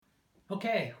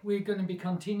Okay, we're going to be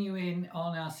continuing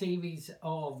on our series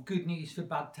of good news for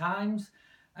bad times.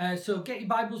 So get your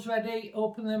Bibles ready,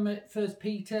 open them at 1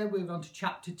 Peter. We're on to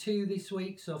chapter 2 this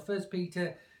week, so 1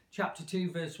 Peter chapter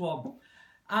 2 verse 1.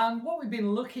 And what we've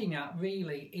been looking at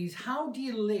really is how do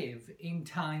you live in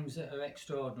times that are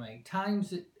extraordinary,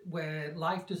 times where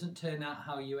life doesn't turn out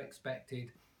how you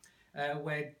expected,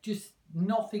 where just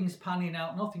nothing's panning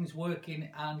out, nothing's working,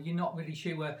 and you're not really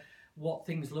sure what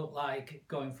things look like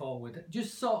going forward.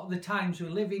 Just sort of the times we're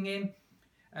living in,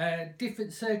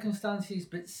 different circumstances,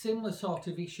 but similar sort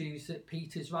of issues that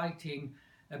Peter's writing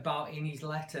about in his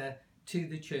letter to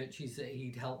the churches that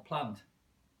he'd helped plant.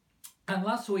 And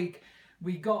last week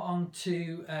we got on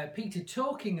to Peter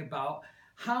talking about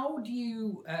how do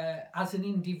you, as an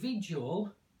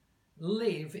individual,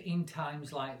 live in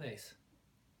times like this.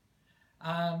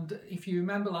 And if you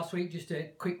remember last week, just a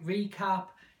quick recap,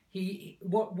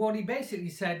 what he basically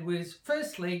said was,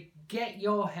 firstly, get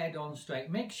your head on straight.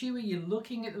 Make sure you're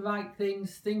looking at the right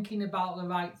things, thinking about the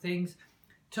right things,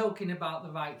 talking about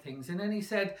the right things. And then he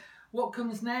said, what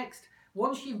comes next?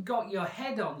 Once you've got your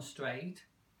head on straight,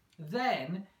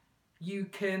 then you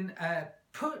can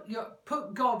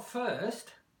put God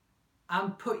first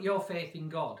and put your faith in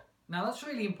God. Now that's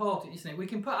really important, isn't it? We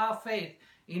can put our faith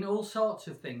in all sorts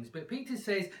of things, but Peter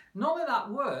says none of that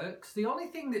works. The only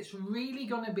thing that's really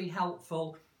going to be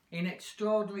helpful in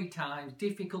extraordinary times,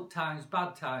 difficult times,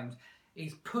 bad times,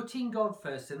 is putting God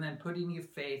first and then putting your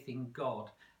faith in God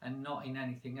and not in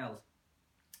anything else.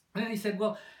 And then he said,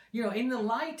 well, you know, in the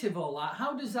light of all that,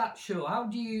 how does that show? How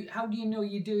do you know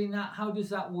you're doing that? How does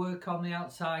that work on the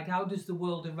outside? How does the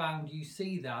world around you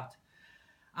see that?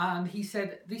 And he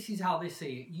said, this is how they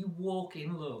see it. You walk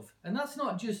in love. And that's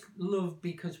not just love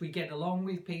because we get along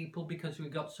with people, because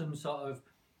we've got some sort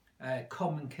of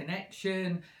common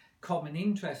connection, common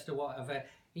interest or whatever.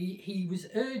 He was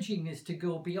urging us to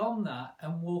go beyond that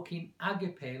and walk in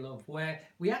agape love, where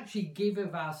we actually give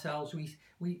of ourselves.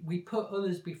 We put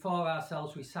others before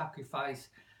ourselves. We sacrifice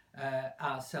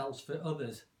ourselves for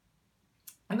others.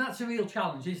 And that's a real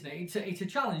challenge, isn't it? It's a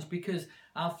challenge because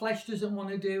our flesh doesn't want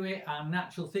to do it, our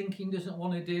natural thinking doesn't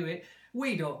want to do it,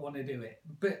 we don't want to do it.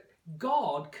 But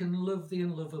God can love the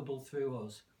unlovable through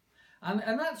us.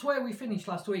 And that's where we finished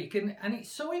last week. And it's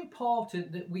so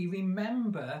important that we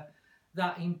remember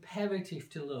that imperative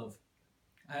to love.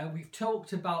 We've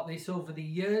talked about this over the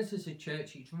years as a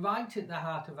church. It's right at the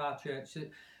heart of our church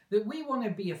that we want to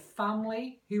be a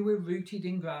family who are rooted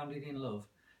and grounded in love.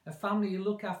 A family who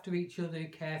look after each other, who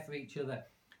care for each other.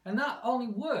 And that only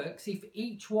works if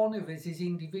each one of us as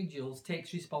individuals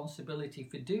takes responsibility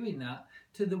for doing that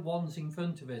to the ones in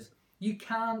front of us. You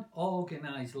can't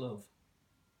organise love.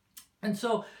 And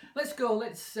so let's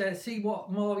see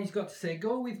what more he's got to say.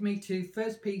 Go with me to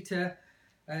 1 Peter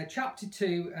chapter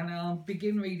 2, and I'll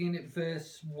begin reading at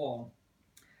verse 1.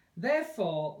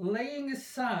 Therefore, laying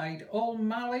aside all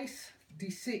malice,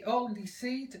 all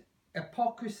deceit,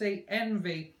 hypocrisy,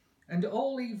 envy, and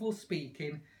all evil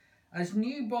speaking, as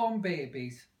newborn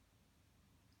babies,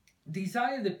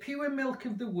 desire the pure milk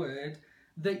of the word,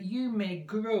 that you may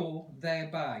grow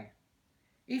thereby,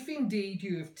 if indeed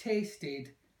you have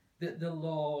tasted that the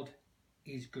Lord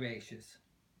is gracious.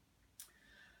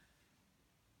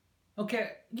 Okay,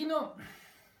 you know,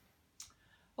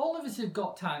 all of us have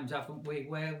got times, haven't we,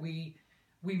 where we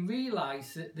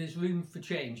realise that there's room for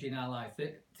change in our life,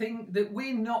 that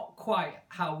we're not quite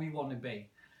how we want to be.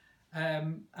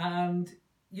 And,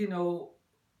 you know,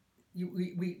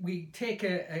 we take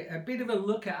a bit of a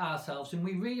look at ourselves and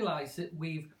we realise that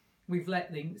we've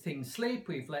let things slip,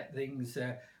 we've let things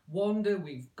wander,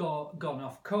 we've gone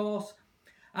off course.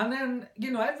 And then,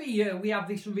 you know, every year we have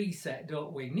this reset,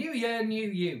 don't we? New year, new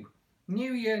you.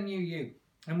 New year, new you.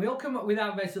 And we all come up with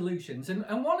our resolutions.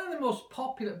 And one of the most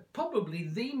popular, probably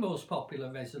the most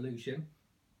popular resolution,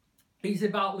 is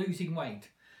about losing weight.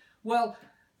 Well,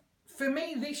 for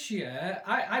me this year,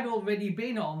 I'd already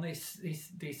been on this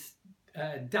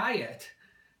diet,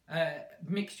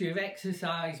 mixture of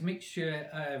exercise, mixture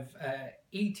of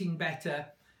eating better.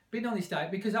 Been on this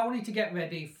diet because I wanted to get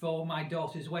ready for my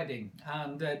daughter's wedding.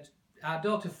 And our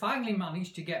daughter finally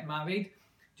managed to get married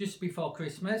just before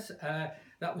Christmas.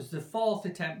 That was the 4th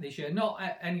attempt this year, not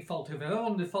any fault of her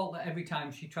own, the fault that every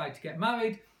time she tried to get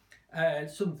married,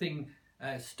 something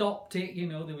stopped it. You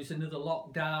know, there was another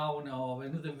lockdown or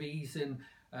another reason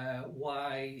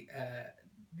why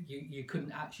you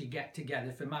couldn't actually get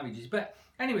together for marriages. But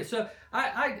anyway, so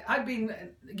I've been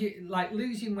like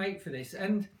losing weight for this.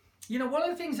 And, you know, one of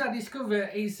the things I discover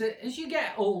is that as you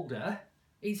get older,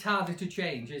 it's harder to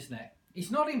change, isn't it?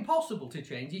 It's not impossible to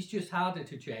change, it's just harder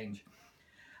to change.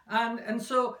 And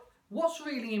so what's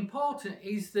really important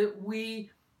is that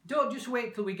we don't just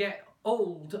wait till we get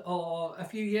old or a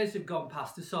few years have gone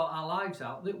past to sort our lives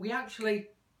out, that we actually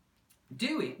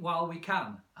do it while we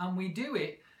can, and we do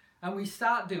it and we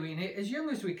start doing it as young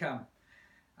as we can.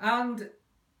 And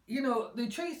the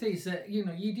truth is that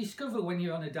you discover when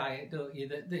you're on a diet, don't you,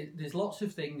 that there's lots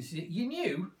of things that you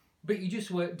knew but you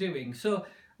just weren't doing. So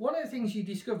one of the things you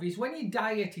discover is when your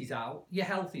diet is out, your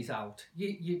health is out.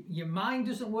 Your mind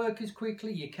doesn't work as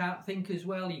quickly, you can't think as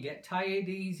well, you get tired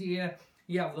easier,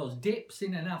 you have those dips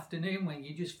in an afternoon when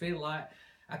you just feel like,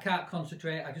 I can't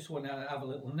concentrate, I just want to have a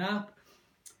little nap.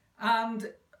 And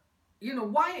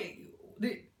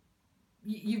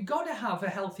you've got to have a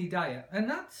healthy diet. And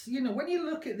that's, when you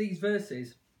look at these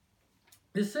verses,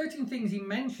 there's certain things he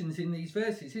mentions in these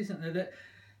verses, isn't there, that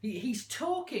he's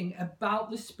talking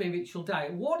about the spiritual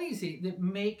diet. What is it that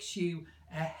makes you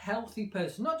a healthy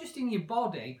person, not just in your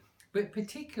body, but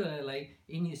particularly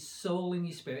in your soul and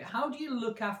your spirit? How do you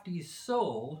look after your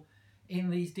soul in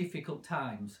these difficult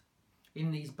times,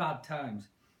 in these bad times?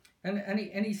 And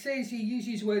he says, he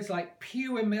uses words like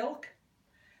pure milk,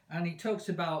 and he talks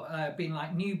about being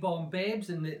like newborn babes,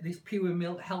 and this pure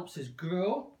milk helps us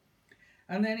grow.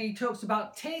 And then he talks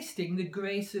about tasting the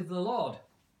grace of the Lord.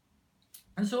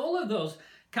 And so all of those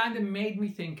kind of made me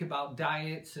think about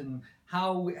diets and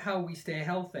how we stay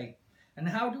healthy. And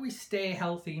how do we stay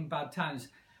healthy in bad times?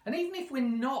 And even if we're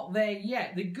not there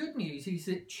yet, the good news is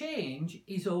that change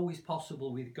is always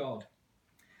possible with God.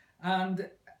 And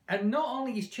not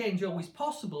only is change always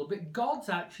possible, but God's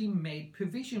actually made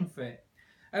provision for it.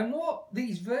 And what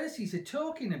these verses are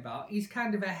talking about is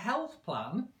kind of a health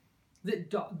plan that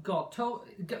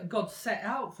God set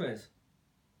out for us.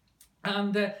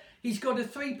 And he's got a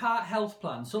 3-part health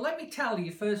plan. So let me tell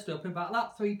you first up about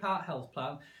that 3-part health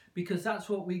plan, because that's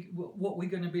what we're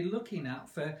going to be looking at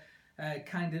for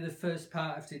kind of the first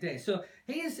part of today. So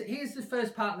here's the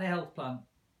first part of the health plan.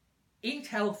 Eat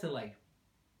healthily.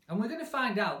 And we're going to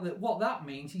find out that what that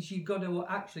means is you've got to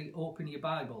actually open your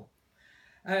Bible.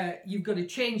 You've got to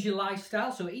change your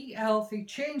lifestyle. So eat healthy,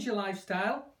 change your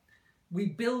lifestyle. We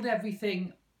build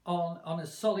everything on a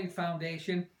solid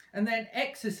foundation. And then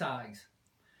exercise.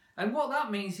 And what that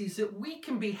means is that we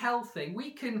can be healthy,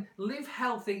 we can live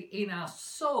healthy in our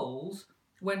souls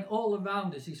when all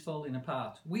around us is falling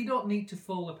apart. We don't need to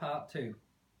fall apart too.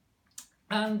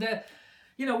 And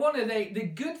one of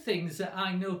the good things that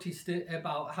I noticed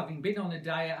about having been on a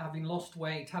diet, having lost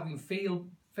weight, having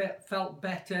felt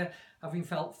better, having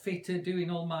felt fitter, doing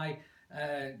all my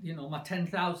my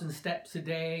 10,000 steps a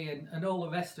day and all the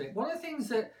rest of it. One of the things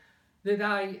that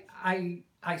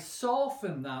I saw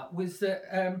from that was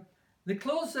that the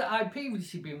clothes that I'd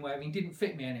previously been wearing didn't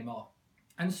fit me anymore.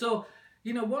 And so,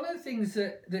 one of the things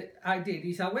that I did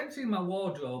is I went through my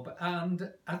wardrobe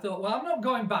and I thought, well, I'm not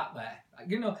going back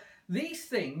there. These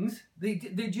things,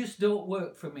 they just don't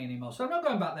work for me anymore. So I'm not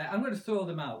going back there. I'm going to throw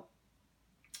them out.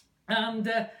 And,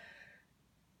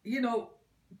 in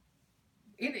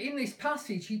this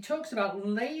passage, he talks about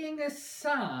laying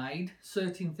aside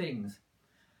certain things.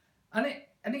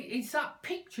 And it's that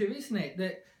picture, isn't it,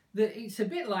 that it's a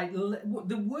bit like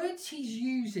the words he's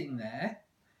using there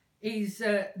is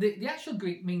the actual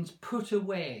Greek means put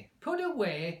away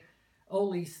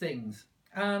all these things,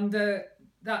 and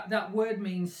that word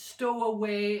means stow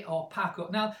away or pack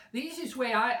up. Now the easiest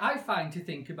way I find to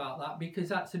think about that, because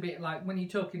that's a bit like when you're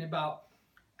talking about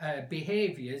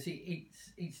behaviours,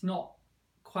 it's not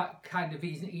quite kind of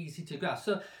easy to grasp.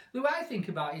 So the way I think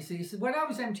about it is when I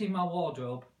was emptying my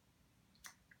wardrobe,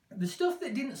 the stuff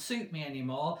that didn't suit me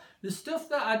anymore, the stuff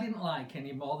that I didn't like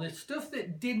anymore, the stuff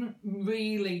that didn't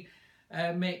really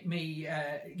make me,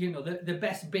 the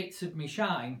best bits of me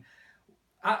shine,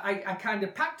 I kind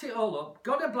of packed it all up,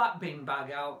 got a black bin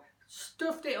bag out,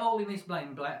 stuffed it all in this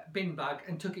bin bag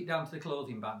and took it down to the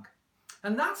clothing bank.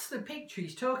 And that's the picture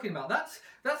he's talking about.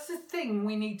 That's the thing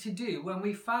we need to do when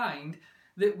we find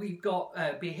that we've got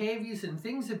behaviours and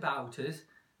things about us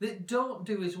that don't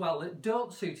do as well, that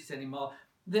don't suit us anymore,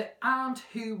 that aren't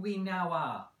who we now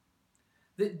are,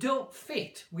 that don't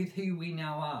fit with who we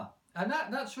now are. And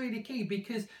that's really key,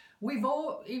 because we've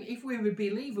all, if we're a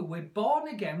believer, we're born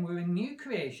again, we're a new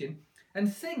creation, and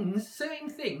certain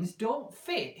things don't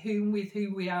fit with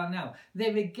who we are now.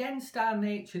 They're against our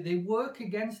nature, they work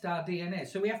against our DNA.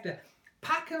 So we have to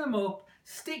pack them up,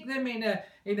 stick them in a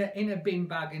bin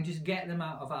bag and just get them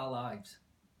out of our lives.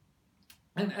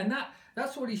 And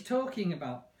that's what he's talking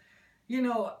about.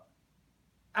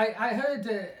 I heard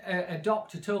a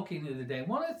doctor talking the other day.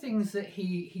 One of the things that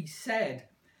he said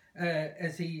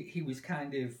as he was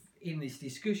kind of in this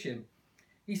discussion,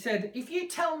 he said, if you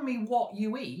tell me what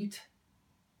you eat,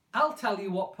 I'll tell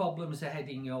you what problems are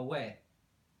heading your way.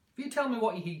 If you tell me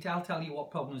what you eat, I'll tell you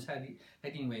what problems are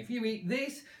heading your way. If you eat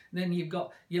this, then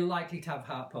you're likely to have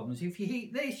heart problems. If you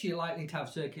eat this, you're likely to have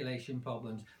circulation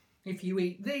problems. If you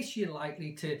eat this, you're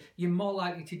more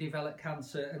likely to develop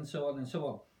cancer, and so on and so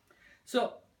on.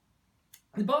 So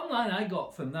the bottom line I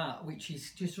got from that, which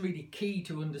is just really key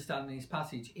to understanding this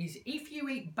passage, is if you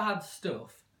eat bad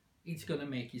stuff, it's going to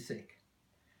make you sick.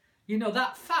 You know,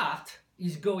 that fat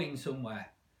is going somewhere.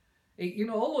 You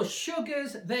know, all those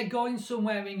sugars, they're going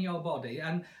somewhere in your body,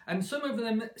 and some of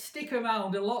them stick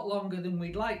around a lot longer than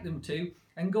we'd like them to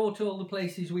and go to all the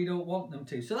places we don't want them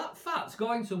to. So that fat's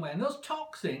going somewhere, and those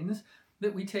toxins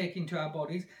that we take into our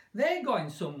bodies, they're going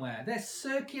somewhere. They're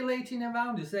circulating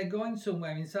around us. They're going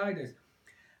somewhere inside us.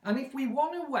 And if we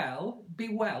want to be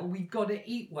well, we've got to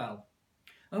eat well.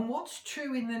 And what's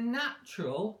true in the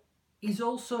natural is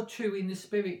also true in the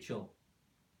spiritual.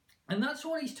 And that's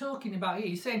what he's talking about here.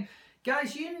 He's saying,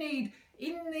 guys, you need,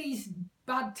 in these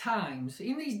bad times,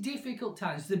 in these difficult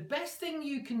times, the best thing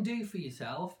you can do for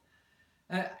yourself,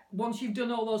 once you've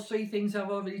done all those three things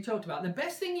I've already talked about, the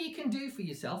best thing you can do for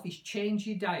yourself is change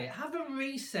your diet. Have a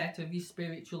reset of your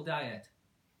spiritual diet.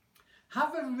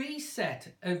 Have a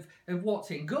reset of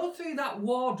what's in. Go through that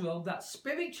wardrobe, that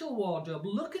spiritual wardrobe.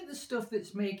 Look at the stuff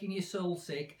that's making your soul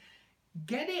sick.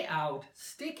 Get it out,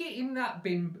 stick it in that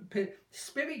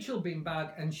spiritual bin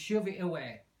bag, and shove it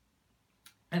away.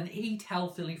 And eat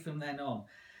healthily from then on.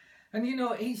 And you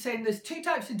know, he's saying there's two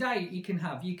types of diet you can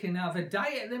have. You can have a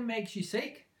diet that makes you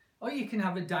sick, or you can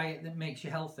have a diet that makes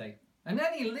you healthy. And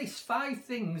then he lists 5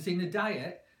 things in the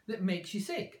diet that makes you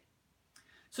sick.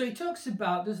 So he talks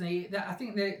about, doesn't he, that I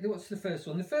think, what's the first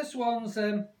one? The first one's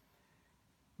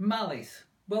malice.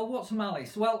 Well, what's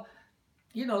malice? Well,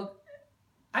 you know,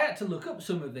 I had to look up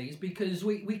some of these because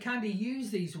we kind of use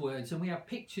these words and we have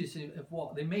pictures of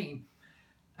what they mean.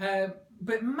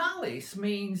 But malice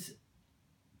means,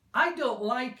 I don't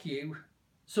like you,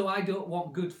 so I don't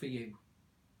want good for you.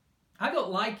 I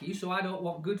don't like you, so I don't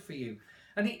want good for you.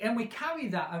 And we carry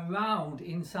that around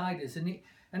inside us, and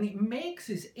it makes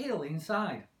us ill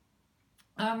inside.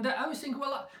 And I was thinking,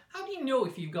 well, how do you know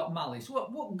if you've got malice?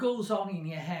 What goes on in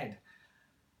your head?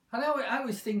 And I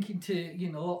was thinking to,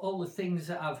 you know, all the things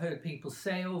that I've heard people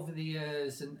say over the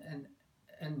years,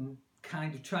 and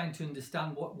kind of trying to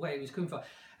understand where it was coming from.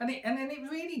 And then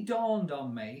it really dawned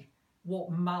on me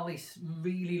what malice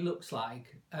really looks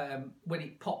like when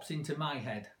it pops into my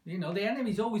head. You know, the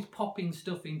enemy's always popping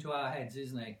stuff into our heads,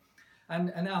 isn't he?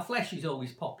 And our flesh is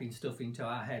always popping stuff into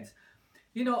our heads.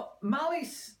 You know,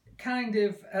 malice kind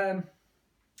of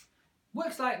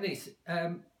works like this.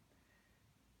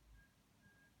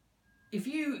 If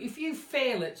you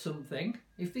fail at something,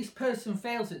 if this person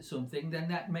fails at something, then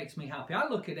that makes me happy. I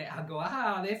look at it, I go,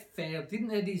 they failed. Didn't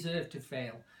they deserve to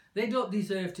fail? They don't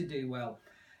deserve to do well.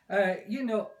 You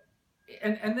know,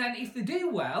 and then if they do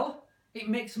well, it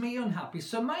makes me unhappy.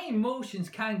 So my emotions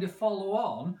kind of follow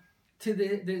on to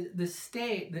the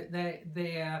state that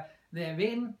they're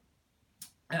in,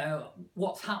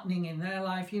 what's happening in their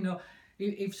life. You know,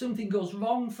 if something goes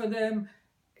wrong for them,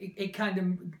 it kind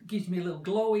of gives me a little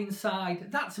glow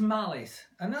inside. That's malice.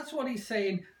 And that's what he's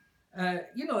saying.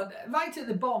 You know, right at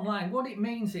the bottom line, what it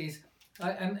means is,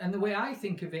 and the way I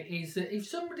think of it is that if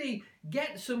somebody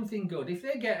gets something good, if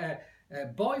they get a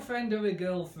boyfriend or a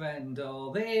girlfriend,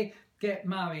 or they get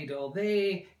married, or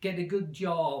they get a good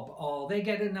job, or they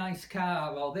get a nice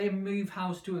car, or they move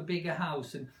house to a bigger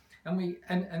house, and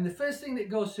the first thing that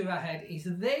goes through our head is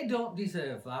they don't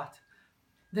deserve that,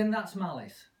 then that's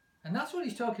malice. And that's what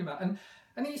he's talking about.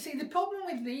 And you see, the problem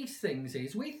with these things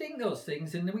is we think those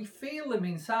things and we feel them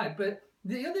inside, but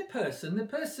the other person, the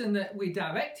person that we're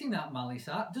directing that malice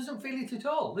at, doesn't feel it at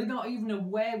all. They're not even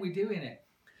aware we're doing it.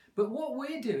 But what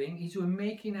we're doing is we're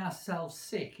making ourselves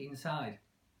sick inside.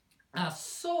 Our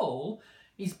soul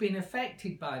is being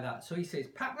affected by that. So he says,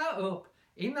 pack that up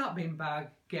in that bin bag,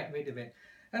 get rid of it.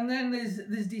 And then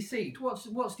there's deceit.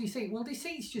 What's deceit? Well,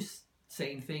 deceit's just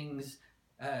saying things,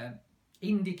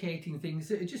 indicating things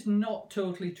that are just not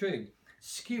totally true.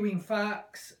 Skewing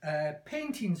facts,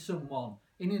 painting someone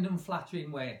in an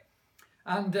unflattering way.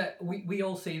 And we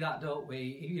all see that, don't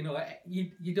we? You know,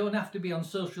 you don't have to be on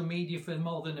social media for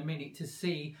more than a minute to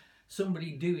see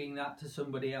somebody doing that to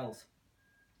somebody else.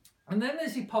 And then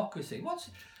there's hypocrisy.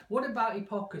 What about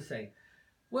hypocrisy?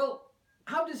 Well,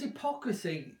 how does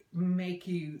hypocrisy make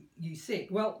you sick?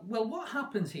 Well, what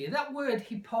happens here? That word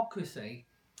hypocrisy,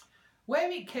 where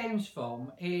it came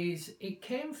from is it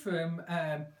came from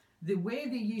the way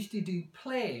they used to do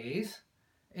plays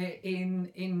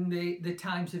in the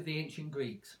times of the ancient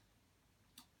Greeks.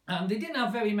 And they didn't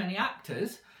have very many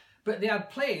actors, but they had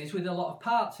plays with a lot of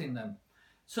parts in them.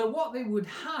 So what they would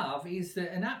have is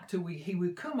that an actor, he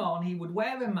would come on, he would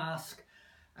wear a mask,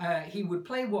 he would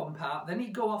play one part, then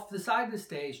he'd go off the side of the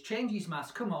stage, change his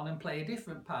mask, come on and play a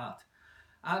different part.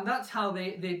 And that's how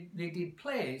they did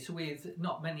plays with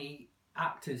not many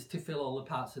actors to fill all the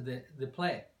parts of the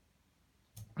play.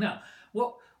 Now,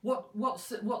 what's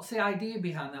the idea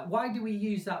behind that? Why do we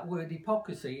use that word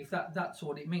hypocrisy if that's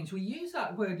what it means? We use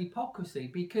that word hypocrisy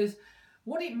because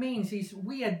what it means is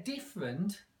we are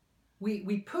different.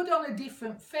 We put on a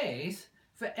different face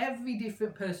for every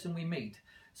different person we meet.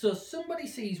 So somebody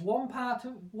sees one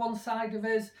side of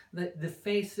us, the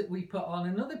face that we put on.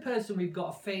 Another person, we've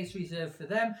got a face reserved for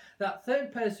them. That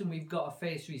third person, we've got a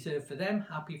face reserved for them.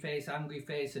 Happy face, angry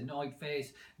face, annoyed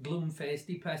face, glum face,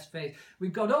 depressed face.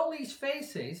 We've got all these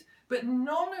faces, but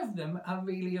none of them are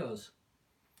really us.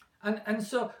 And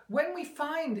so when we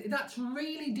find, that's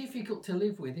really difficult to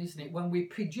live with, isn't it? When we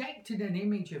projected an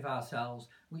image of ourselves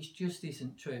which just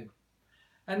isn't true.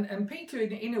 And Peter,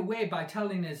 in a way, by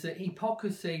telling us that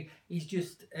hypocrisy is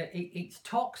just, it's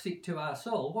toxic to our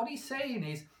soul, what he's saying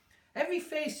is, every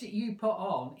face that you put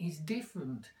on is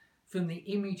different from the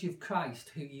image of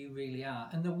Christ, who you really are.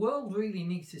 And the world really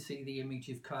needs to see the image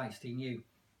of Christ in you.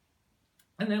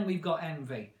 And then we've got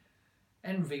envy.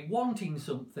 Envy, wanting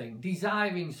something,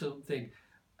 desiring something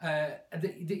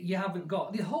that you haven't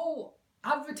got. The whole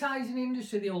advertising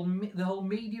industry, the whole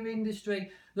media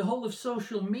industry, the whole of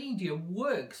social media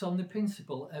works on the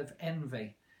principle of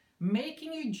envy,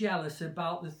 making you jealous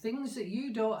about the things that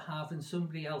you don't have and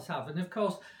somebody else have. And of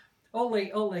course, all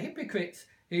the hypocrites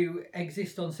who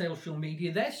exist on social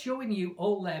media, they're showing you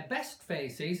all their best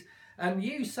faces, and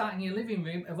you sat in your living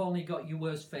room have only got your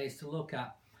worst face to look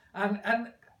at.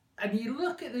 And you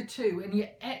look at the two,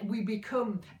 and we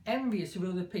become envious of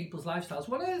other people's lifestyles.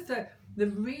 One of the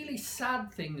really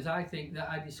sad things I think that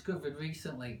I discovered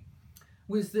recently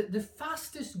was that the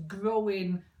fastest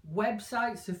growing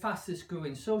websites, the fastest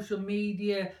growing social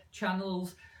media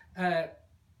channels,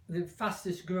 the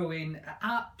fastest growing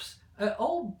apps are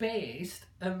all based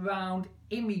around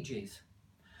images.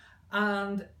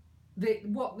 And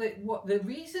the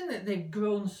reason that they've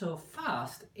grown so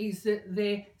fast is that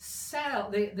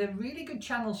they're really good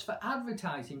channels for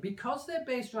advertising. Because they're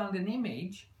based around an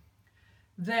image,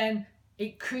 then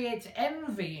it creates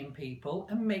envy in people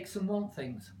and makes them want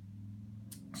things.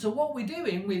 So what we're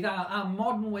doing with our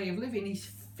modern way of living is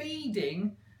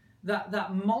feeding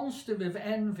that monster of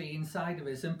envy inside of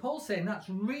us. And Paul's saying that's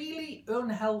really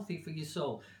unhealthy for your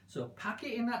soul. So pack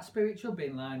it in that spiritual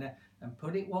bin liner and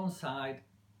put it one side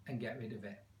and get rid of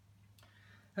it.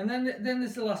 And then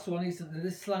there's the last one, isn't there? The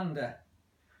slander.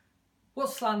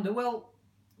 What's slander? Well,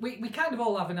 we kind of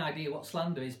all have an idea what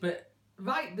slander is, but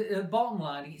right, the bottom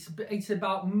line, it's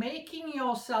about making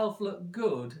yourself look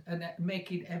good and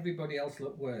making everybody else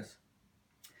look worse.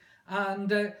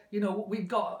 And we've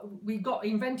got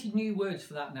invented new words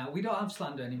for that now. We don't have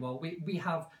slander anymore. We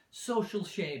have social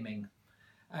shaming.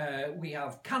 We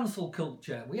have cancel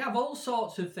culture. We have all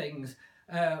sorts of things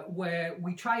where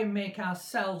we try and make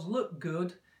ourselves look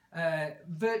good,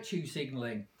 virtue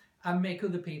signalling, and make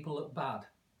other people look bad.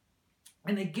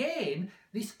 And again,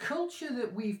 this culture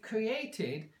that we've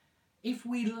created, if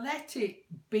we let it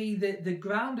be the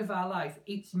ground of our life,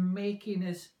 it's making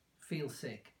us feel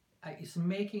sick. It's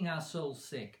making our souls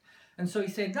sick. And so he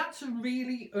said that's a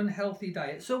really unhealthy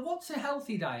diet. So what's a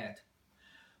healthy diet?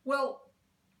 Well,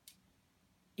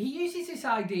 he uses this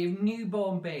idea of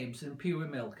newborn babes and pure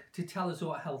milk to tell us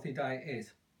what a healthy diet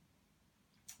is.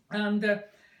 And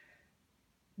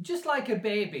just like a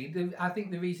baby, I think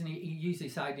the reason he used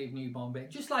this idea of newborn baby,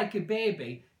 just like a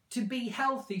baby, to be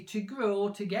healthy, to grow,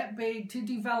 to get big, to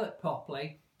develop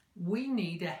properly, we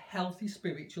need a healthy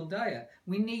spiritual diet.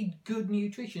 We need good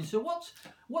nutrition. So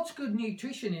what's good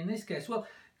nutrition in this case? Well,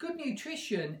 good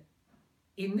nutrition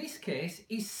in this case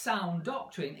is sound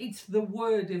doctrine. It's the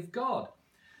Word of God.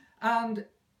 And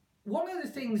one of the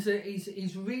things that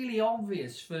is really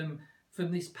obvious from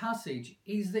this passage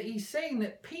is that he's saying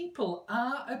that people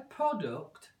are a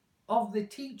product of the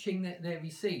teaching that they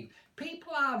receive.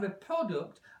 People are a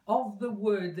product of the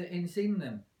word that is in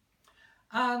them.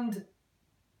 And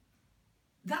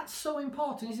that's so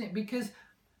important, isn't it? Because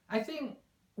I think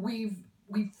we've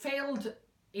failed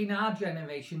in our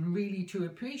generation really to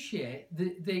appreciate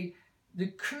the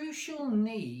crucial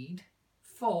need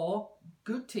for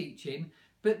good teaching,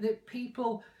 but that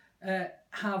people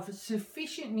have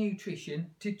sufficient nutrition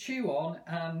to chew on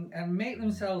and make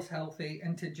themselves healthy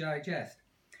and to digest.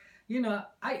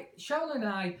 Cheryl and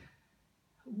I,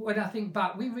 when I think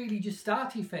back, we really just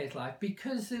started Faith Life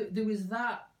because there was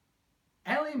that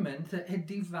element that had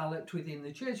developed within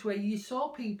the church, where you saw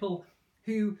people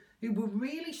who were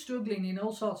really struggling in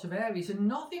all sorts of areas, and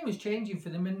nothing was changing for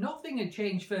them, and nothing had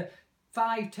changed for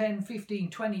 5, 10, 15,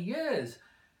 20 years.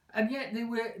 And yet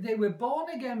they were born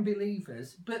again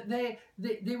believers, but they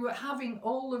were having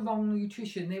all the wrong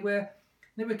nutrition. They were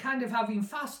kind of having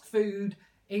fast food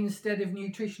instead of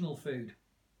nutritional food.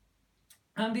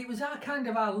 And it was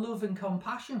our love and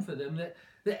compassion for them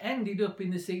that ended up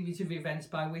in the series of events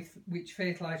by which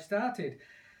Faith Life started.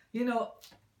 You know,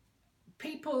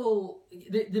 people,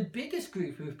 the biggest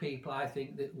group of people I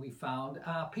think that we found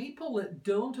are people that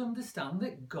don't understand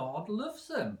that God loves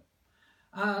them.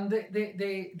 And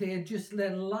they're just,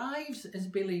 their lives as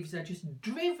believers are just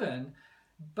driven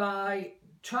by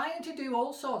trying to do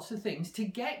all sorts of things to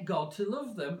get God to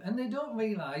love them, and they don't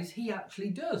realise He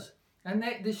actually does. And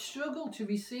they struggle to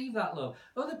receive that love.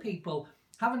 Other people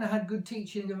haven't had good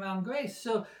teaching around grace,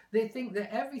 so they think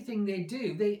that everything they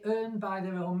do, they earn by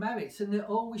their own merits, and they're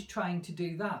always trying to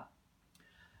do that.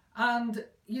 And,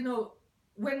 you know,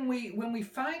 when we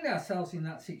find ourselves in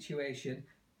that situation,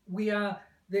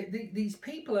 these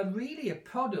people are really a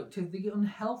product of the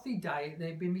unhealthy diet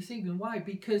they've been receiving. Why?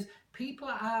 Because people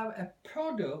are a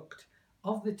product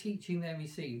of the teaching they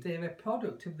receive. They're a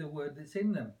product of the word that's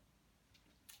in them.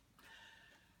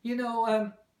 You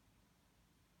know,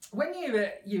 when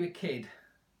you're a kid,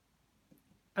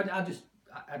 I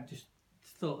just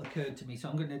thought occurred to me, so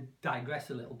I'm going to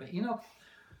digress a little bit. You know,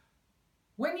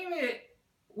 when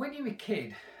you're a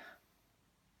kid,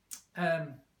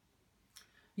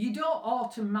 you don't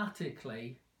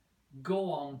automatically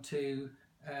go on to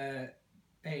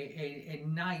a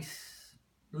nice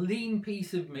lean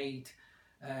piece of meat,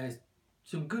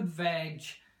 some good veg,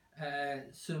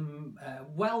 some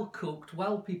well-cooked,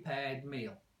 well-prepared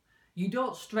meal. You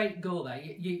don't straight go there.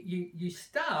 You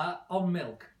start on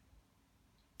milk.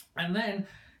 And then,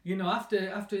 you know,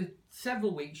 after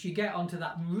several weeks, you get onto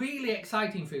that really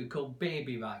exciting food called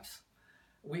baby rice,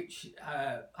 which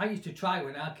I used to try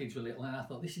when our kids were little, and I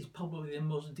thought, this is probably the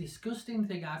most disgusting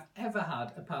thing I've ever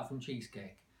had apart from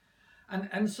cheesecake.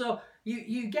 And so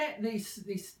you get this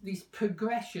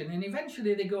progression, and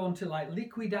eventually they go on to like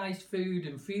liquidized food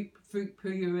and fruit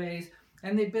purees,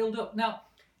 and they build up. Now,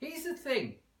 here's the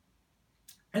thing.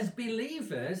 As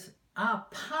believers, our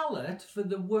palate for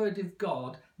the Word of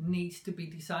God needs to be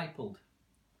discipled.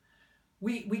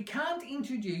 We can't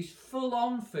introduce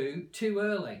full-on food too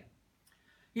early.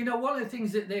 You know, one of the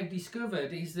things that they've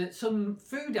discovered is that some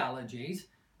food allergies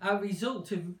are a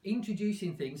result of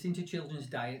introducing things into children's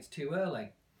diets too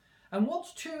early. And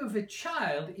what's true of a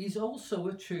child is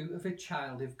also true of a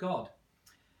child of God.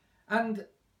 And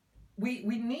we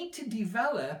need to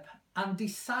develop and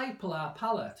disciple our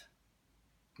palate.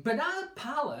 But our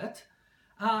palate,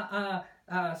 our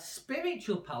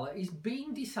spiritual palate, is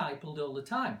being discipled all the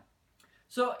time.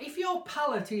 So if your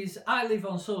palate is, I live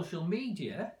on social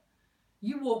media,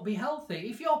 you won't be healthy.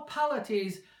 If your palate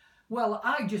is, well,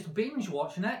 I just binge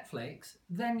watch Netflix,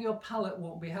 then your palate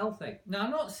won't be healthy. Now,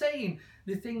 I'm not saying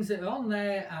the things that are on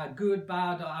there are good,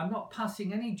 bad, or I'm not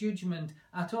passing any judgment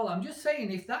at all. I'm just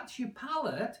saying if that's your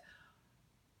palate,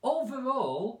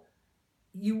 overall,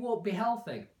 you won't be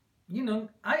healthy. You know,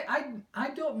 I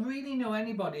don't really know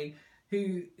anybody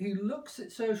who looks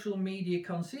at social media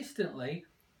consistently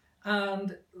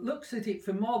and looks at it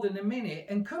for more than a minute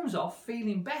and comes off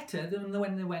feeling better than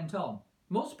when they went on.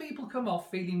 Most people come off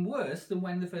feeling worse than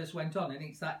when they first went on, and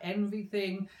it's that envy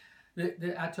thing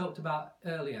that I talked about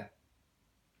earlier.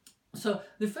 So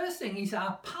the first thing is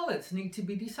our palates need to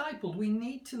be discipled. We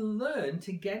need to learn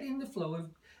to get in the flow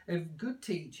of good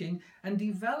teaching and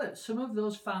develop some of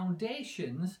those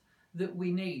foundations that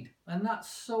we need. And that's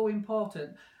so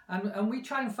important. And we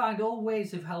try and find all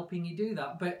ways of helping you do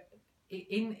that. But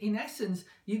in essence,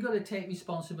 you've got to take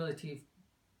responsibility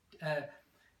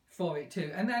for it too.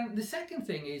 And then the second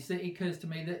thing is that it occurs to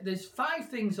me that there's 5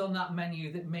 things on that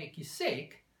menu that make you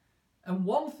sick, and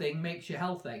 1 thing makes you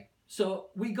healthy.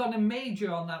 So we got to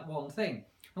major on that 1 thing.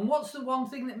 And what's the 1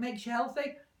 thing that makes you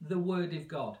healthy? The Word of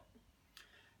God.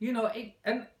 You know,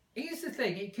 and here's the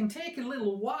thing, it can take a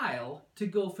little while to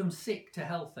go from sick to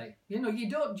healthy. You know, you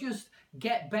don't just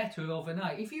get better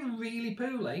overnight. If you're really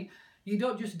poorly, you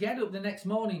don't just get up the next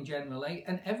morning generally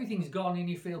and everything's gone and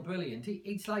you feel brilliant.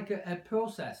 It's like a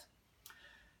process.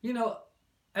 You know,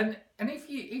 and if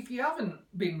you haven't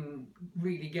been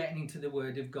really getting into the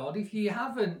Word of God, if you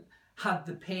haven't had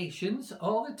the patience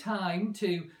or the time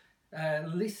to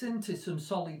listen to some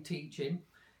solid teaching,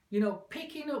 you know,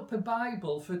 picking up a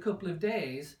Bible for a couple of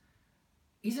days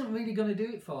isn't really going to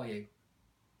do it for you,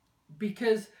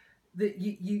 because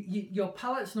your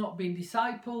palate's not been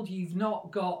discipled. You've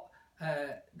not got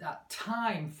that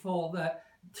time for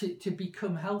to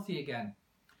become healthy again.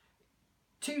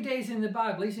 2 days in the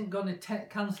Bible isn't going to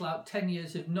cancel out 10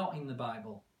 years of not in the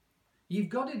Bible. You've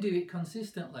got to do it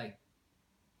consistently.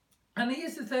 And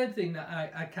here's the third thing that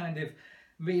I kind of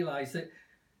realised, that,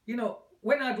 you know,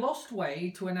 when I'd lost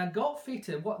weight, when I'd got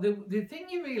fitter, what the thing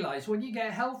you realise when you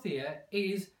get healthier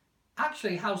is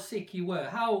actually how sick you were,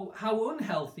 how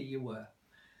unhealthy you were.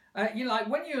 You know, like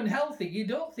when you're unhealthy, you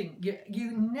don't think,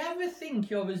 you never think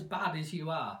you're as bad as you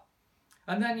are.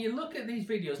 And then you look at these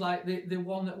videos, like the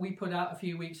one that we put out a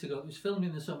few weeks ago, it was filmed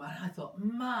in the summer, and I thought,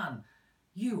 man,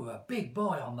 you were a big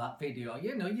boy on that video.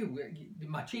 You know,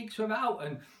 my cheeks were out,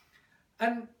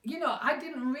 and you know, I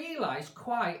didn't realise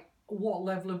quite what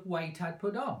level of weight I'd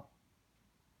put on.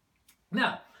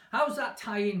 Now, how does that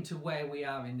tie into where we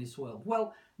are in this world?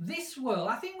 Well, this world,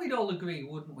 I think we'd all agree,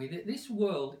 wouldn't we, that this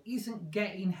world isn't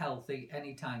getting healthy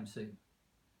anytime soon.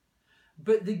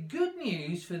 But the good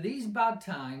news for these bad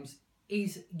times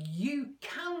is you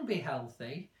can be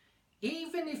healthy,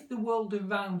 even if the world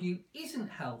around you isn't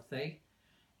healthy,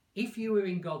 if you are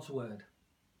in God's Word.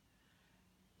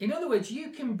 In other words,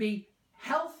 you can be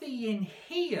healthy in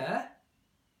here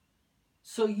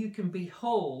so you can be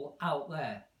whole out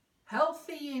there.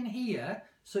 Healthy in here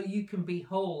so you can be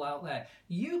whole out there.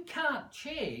 You can't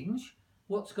change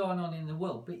what's going on in the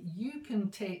world, but you can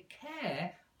take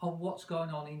care of what's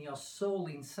going on in your soul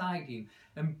inside you.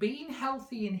 And being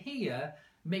healthy in here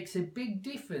makes a big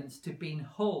difference to being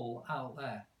whole out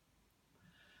there.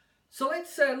 So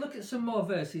let's look at some more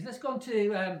verses. Let's go on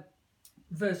to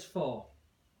verse 4.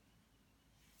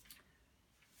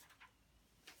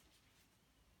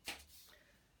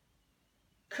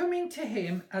 Coming to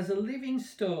him as a living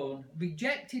stone,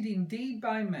 rejected indeed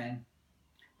by men,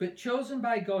 but chosen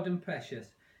by God and precious.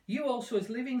 You also as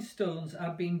living stones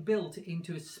are being built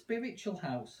into a spiritual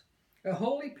house, a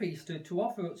holy priesthood, to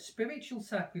offer up spiritual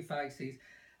sacrifices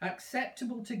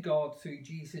acceptable to God through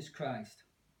Jesus Christ.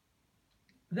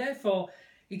 Therefore,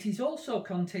 it is also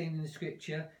contained in the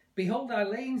scripture, behold, I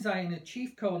lay in Zion a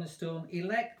chief cornerstone,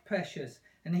 elect, precious,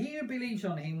 and he who believes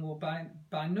on him will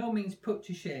by no means put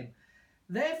to shame.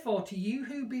 Therefore, to you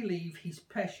who believe, he's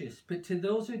precious, but to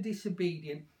those who are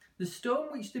disobedient, the stone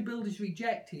which the builders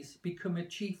reject is become a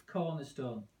chief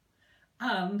cornerstone,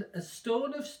 and a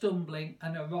stone of stumbling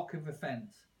and a rock of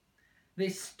offence. They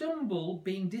stumble,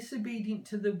 being disobedient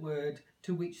to the word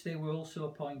to which they were also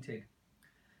appointed.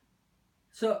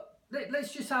 So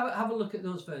let's just have a look at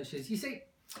those verses. You see,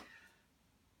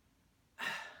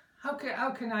 how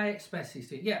can I express this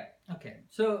to you? Yeah, okay.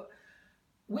 So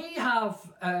we have,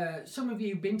 some of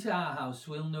you who've been to our house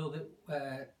will know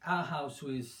that our house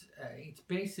was, it's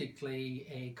basically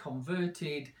a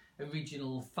converted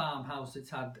original farmhouse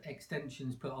that's had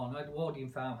extensions put on, an Edwardian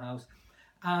farmhouse.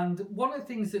 And one of the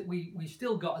things that we've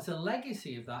still got as a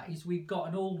legacy of that is we've got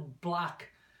an old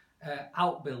black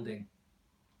outbuilding.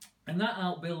 And that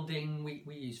outbuilding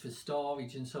we use for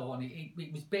storage and so on.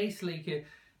 It was basically,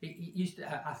 it used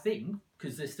to, I think,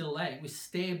 because they're still there, it was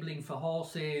stabling for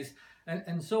horses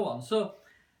and so on. So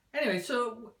anyway,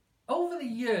 so over the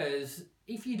years,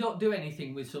 if you don't do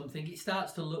anything with something, it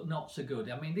starts to look not so good.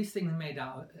 I mean, this thing's made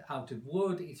out of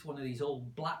wood. It's one of these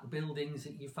old black buildings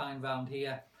that you find around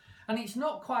here. And it's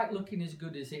not quite looking as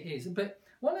good as it is. But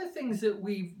one of the things that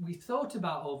we've thought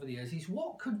about over the years is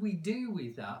what could we do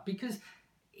with that? Because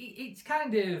it's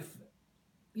kind of,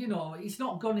 you know, it's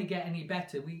not going to get any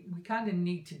better. We kind of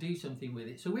need to do something with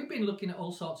it. So we've been looking at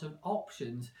all sorts of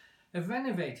options of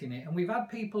renovating it. And we've had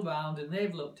people around and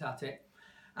they've looked at it.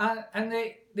 And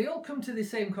they all come to the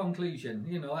same conclusion.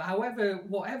 You know, however,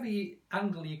 whatever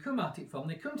angle you come at it from,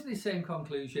 they come to the same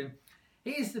conclusion.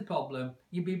 Here's the problem,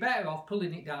 you'd be better off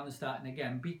pulling it down and starting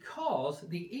again, because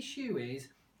the issue is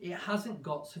it hasn't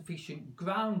got sufficient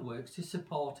groundwork to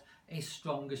support a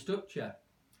stronger structure.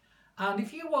 And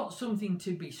if you want something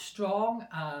to be strong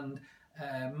and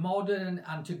modern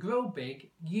and to grow big,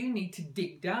 you need to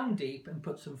dig down deep and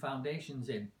put some foundations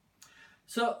in.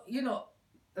 So, you know,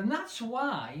 and that's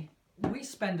why we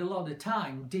spend a lot of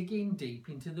time digging deep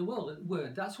into the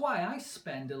Word. That's why I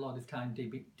spend a lot of time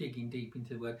digging deep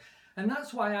into the Word. And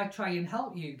that's why I try and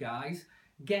help you guys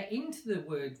get into the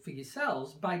Word for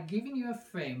yourselves by giving you a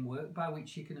framework by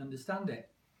which you can understand it.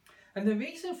 And the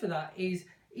reason for that is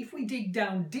if we dig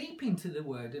down deep into the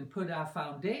Word and put our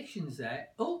foundations there,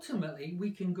 ultimately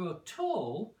we can grow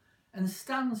tall and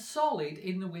stand solid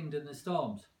in the wind and the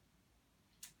storms.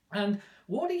 And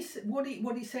what he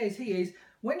says here is,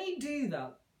 when you do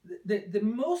that, the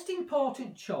most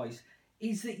important choice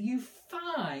is that you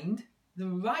find the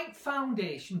right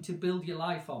foundation to build your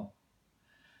life on.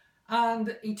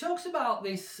 And he talks about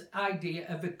this idea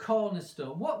of a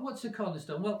cornerstone. What's a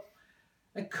cornerstone? Well,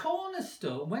 a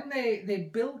cornerstone, when they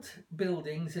built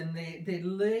buildings and they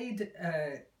laid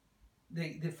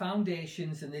the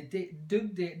foundations and they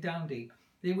dug down deep,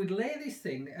 they would lay this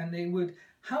thing and they would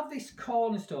have this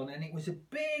cornerstone, and it was a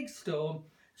big stone,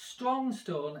 strong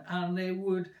stone, and they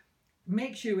would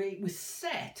make sure it was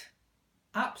set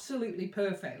absolutely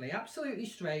perfectly, absolutely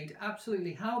straight,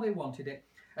 absolutely how they wanted it.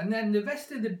 And then the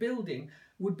rest of the building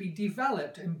would be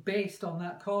developed and based on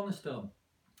that cornerstone.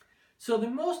 So the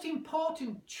most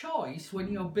important choice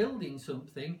when you're building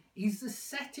something is the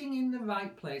setting in the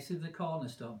right place of the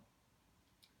cornerstone.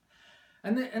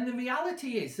 And the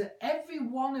reality is that every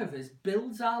one of us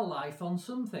builds our life on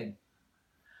something.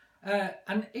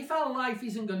 And if our life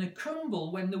isn't going to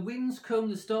crumble when the winds come,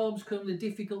 the storms come, the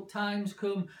difficult times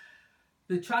come,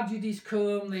 the tragedies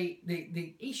come,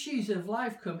 the issues of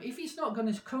life come, if it's not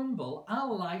going to crumble,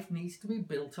 our life needs to be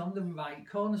built on the right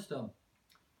cornerstone.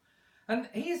 And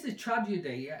here's the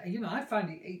tragedy, I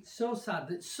find it's so sad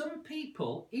that some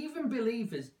people, even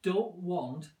believers, don't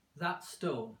want that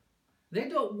stone. They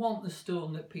don't want the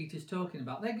stone that Peter's talking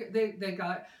about. They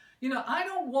go, I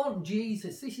don't want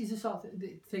Jesus. This is the sort of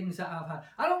things that I've had.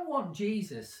 I don't want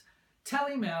Jesus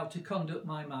telling me how to conduct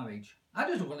my marriage. I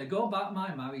just want to go about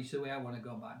my marriage the way I want to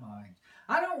go about my marriage.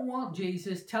 I don't want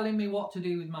Jesus telling me what to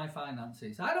do with my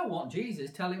finances. I don't want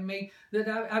Jesus telling me that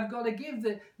I've got to give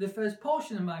the first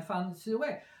portion of my finances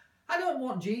away. I don't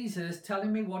want Jesus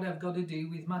telling me what I've got to do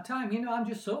with my time. I'm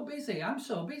just so busy. I'm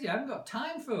so busy. I haven't got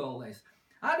time for all this.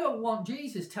 I don't want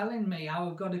Jesus telling me how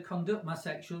I've got to conduct my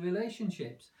sexual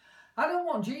relationships. I don't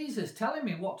want Jesus telling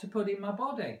me what to put in my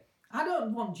body. I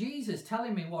don't want Jesus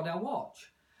telling me what I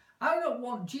watch. I don't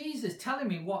want Jesus telling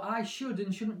me what I should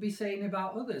and shouldn't be saying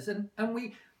about others. And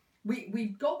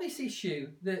we've got this issue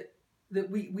that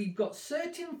we've got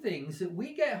certain things that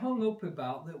we get hung up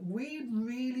about that we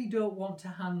really don't want to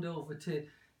hand over to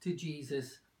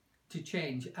Jesus to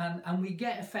change. And we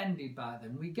get offended by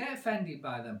them. We get offended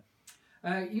by them.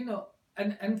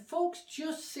 And folks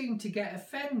just seem to get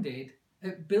offended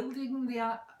at building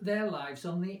their lives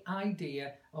on the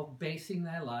idea of basing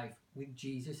their life with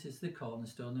Jesus as the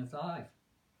cornerstone of life.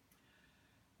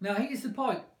 Now, here's the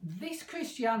point. This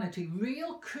Christianity,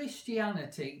 real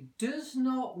Christianity, does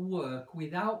not work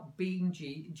without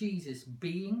Jesus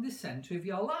being the centre of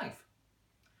your life.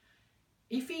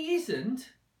 If he isn't,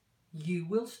 you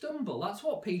will stumble. That's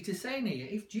what Peter's saying here.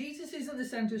 If Jesus isn't the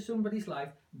centre of somebody's life,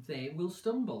 they will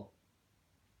stumble.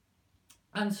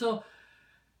 And so,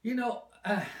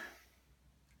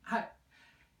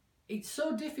 it's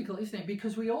so difficult, isn't it?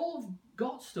 Because we all have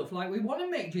got stuff, like we want to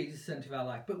make Jesus the centre of our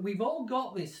life, but we've all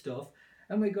got this stuff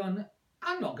and we're going,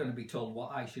 I'm not going to be told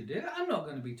what I should do. I'm not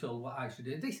going to be told what I should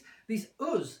do. This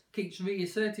us keeps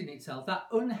reasserting itself. That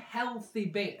unhealthy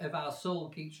bit of our soul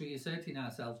keeps reasserting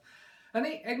ourselves. And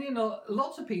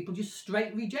lots of people just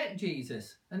straight reject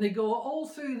Jesus. And they go all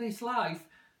through this life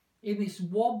in this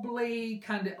wobbly,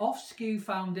 kind of off-skew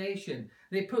foundation.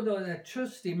 They put their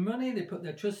trust in money, they put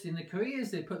their trust in their careers,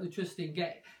 they put their trust in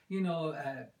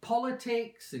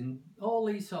politics and all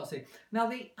these sorts of things. Now,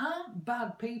 they aren't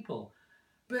bad people,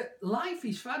 but life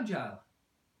is fragile.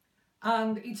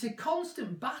 And it's a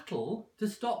constant battle to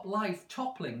stop life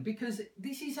toppling, because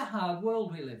this is a hard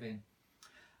world we live in.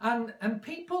 And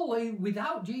people who,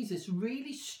 without Jesus,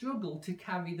 really struggle to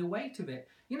carry the weight of it.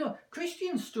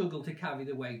 Christians struggle to carry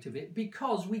the weight of it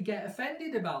because we get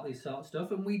offended about this sort of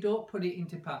stuff and we don't put it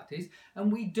into practice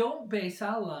and we don't base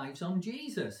our lives on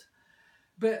Jesus.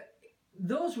 But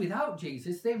those without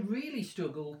Jesus, they really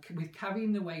struggle with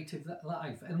carrying the weight of that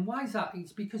life. And why is that?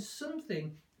 It's because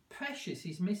something precious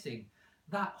is missing.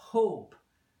 That hope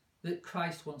that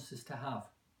Christ wants us to have.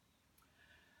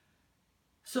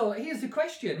 So here's the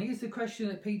question. Here's the question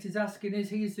that Peter's asking us.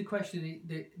 Here's the question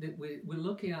that we're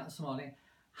looking at this morning.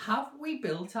 Have we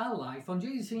built our life on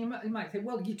Jesus? And you might think,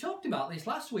 well, you talked about this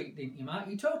last week, didn't you, Mark?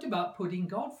 You talked about putting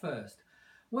God first.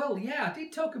 Well, yeah, I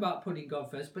did talk about putting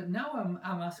God first, but now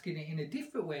I'm asking it in a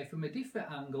different way, from a different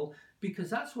angle, because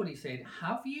that's what he said.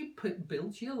 Have you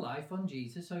built your life on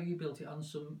Jesus, or you built it on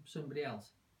somebody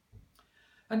else?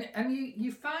 And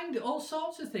you find all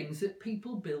sorts of things that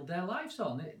people build their lives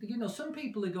on. Some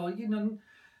people are going,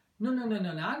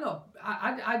 no,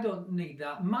 I don't need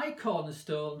that. My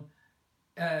cornerstone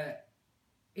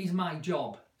is my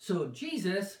job. So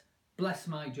Jesus, bless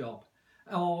my job.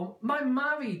 Or my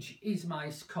marriage is my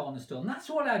cornerstone. That's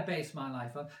what I base my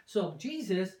life on. So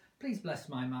Jesus, please bless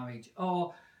my marriage.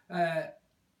 Or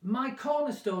my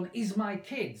cornerstone is my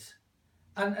kids.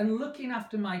 And looking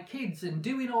after my kids and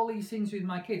doing all these things with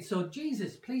my kids. So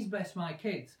Jesus, please bless my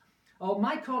kids. Or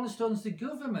my cornerstone's the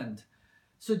government.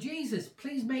 So Jesus,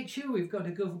 please make sure we've got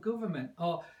a good government.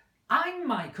 Or I'm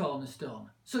my cornerstone.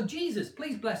 So Jesus,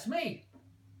 please bless me.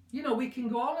 You know, we can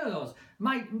go on with those.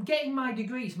 Getting my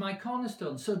degrees, my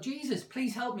cornerstone. So Jesus,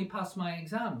 please help me pass my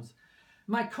exams.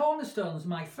 My cornerstones,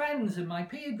 my friends and my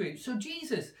peer group. So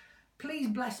Jesus, please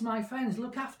bless my friends.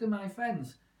 Look after my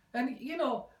friends. And, you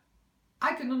know,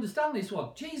 I can understand this one.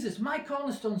 Jesus, my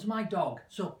cornerstone's my dog.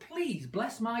 So please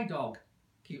bless my dog.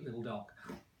 Cute little dog.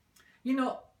 You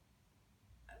know,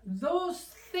 those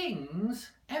things,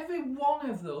 every one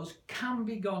of those can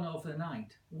be gone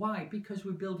overnight. Why? Because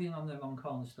we're building on the wrong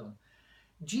cornerstone.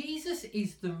 Jesus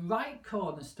is the right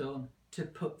cornerstone to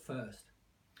put first.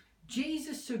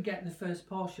 Jesus should get the first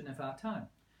portion of our time.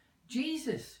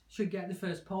 Jesus should get the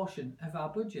first portion of our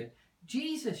budget.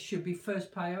 Jesus should be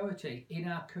first priority in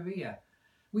our career.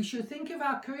 We should think of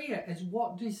our career as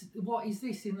what is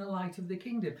this in the light of the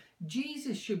kingdom.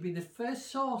 Jesus should be the first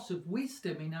source of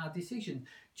wisdom in our decisions.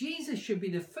 Jesus should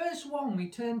be the first one we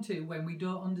turn to when we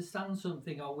don't understand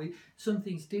something or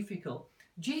something's difficult.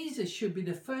 Jesus should be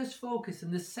the first focus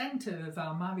and the centre of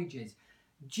our marriages.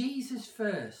 Jesus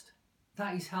first.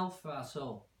 That is health for our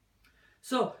soul.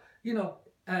 So, you know,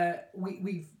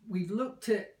 we've looked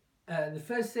at the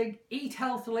first thing, eat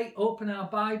healthily, open our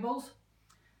Bibles.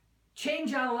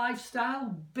 Change our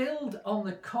lifestyle, build on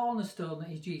the cornerstone that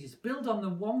is Jesus. Build on the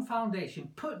one foundation,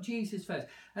 put Jesus first.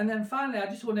 And then finally, I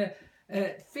just want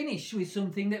to finish with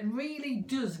something that really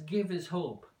does give us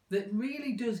hope, that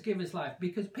really does give us life.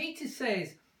 Because Peter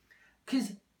says,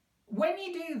 because when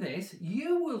you do this,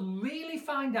 you will really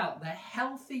find out the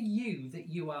healthy you that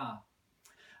you are.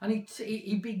 And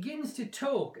he begins to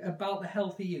talk about the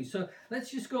healthy you. So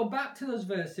let's just go back to those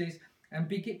verses and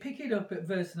pick it up at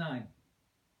verse 9.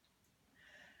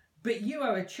 But you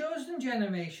are a chosen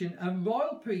generation, a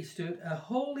royal priesthood, a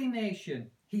holy nation,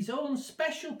 his own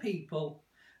special people,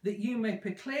 that you may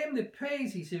proclaim the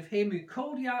praises of him who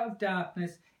called you out of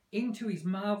darkness into his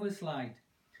marvellous light,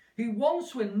 who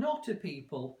once were not a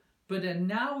people, but are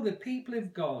now the people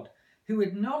of God, who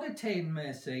had not attained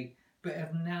mercy, but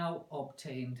have now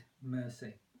obtained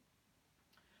mercy.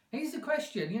 Here's the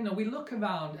question, you know, we look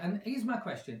around, and here's my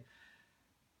question.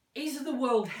 Is the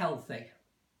world healthy?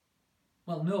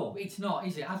 Well, no, it's not,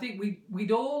 is it? I think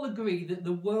we'd all agree that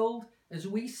the world, as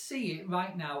we see it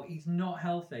right now, is not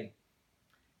healthy.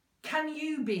 Can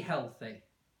you be healthy?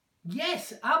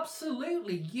 Yes,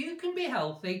 absolutely. You can be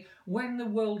healthy when the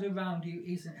world around you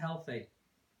isn't healthy.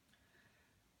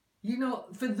 You know,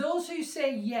 for those who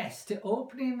say yes to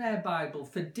opening their Bible,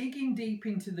 for digging deep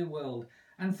into the world,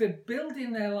 and for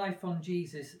building their life on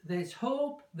Jesus, there's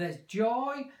hope, there's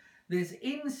joy, there's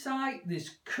insight,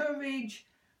 there's courage.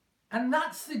 And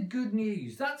that's the good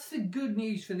news. That's the good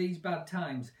news for these bad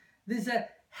times. There's a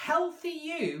healthy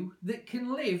you that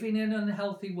can live in an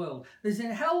unhealthy world. There's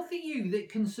a healthy you that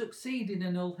can succeed in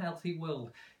an unhealthy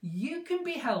world. You can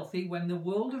be healthy when the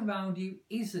world around you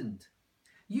isn't.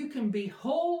 You can be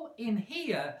whole in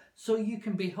here so you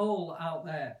can be whole out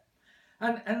there.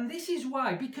 And this is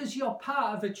why, because you're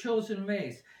part of a chosen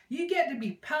race. You get to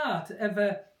be part of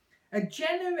a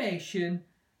generation,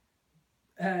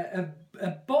 a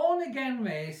born-again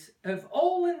race of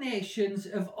all the nations,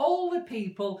 of all the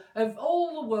people, of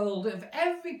all the world, of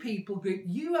every people group.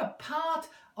 You are part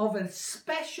of a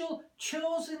special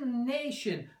chosen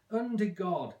nation under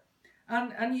God.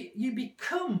 And you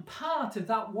become part of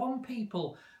that one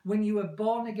people when you are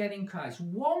born again in Christ.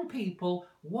 One people,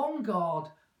 one God,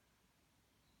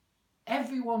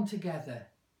 everyone together.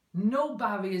 No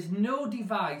barriers, no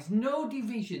divides, no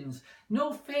divisions,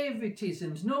 no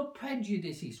favouritisms, no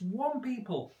prejudices. One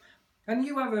people. And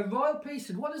you are a royal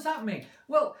priesthood. What does that mean?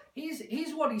 Well,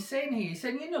 here's what he's saying here. He's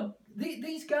saying, you know,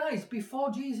 these guys,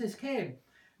 before Jesus came,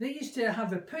 they used to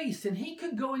have a priest, and he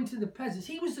could go into the presence.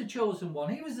 He was the chosen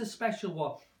one. He was the special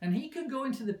one. And he could go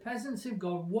into the presence of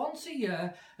God once a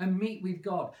year and meet with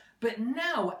God. But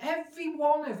now, every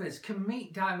one of us can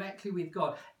meet directly with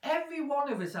God. Every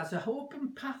one of us has an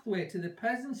open pathway to the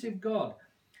presence of God.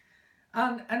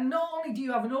 And not only do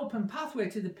you have an open pathway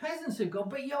to the presence of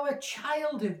God, but you're a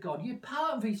child of God. You're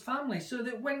part of his family, so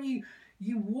that when you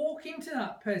walk into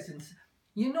that presence,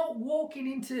 you're not walking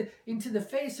into the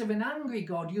face of an angry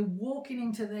God. You're walking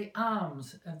into the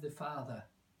arms of the Father.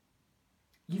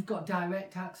 You've got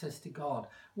direct access to God.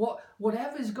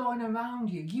 Whatever's going around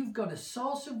you, you've got a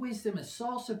source of wisdom, a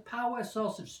source of power, a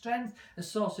source of strength, a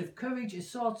source of courage, a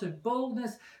source of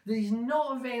boldness that is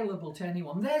not available to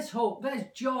anyone. There's hope,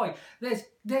 there's joy,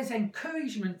 there's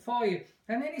encouragement for you.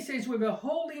 And then he says, we're a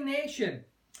holy nation.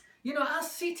 You know, our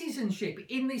citizenship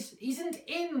in this isn't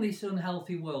in this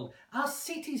unhealthy world. Our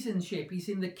citizenship is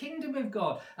in the kingdom of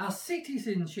God. Our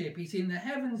citizenship is in the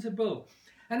heavens above.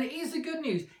 And it is the good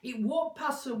news. It won't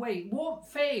pass away. It won't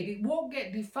fade. It won't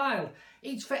get defiled.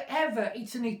 It's forever.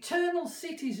 It's an eternal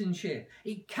citizenship.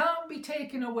 It can't be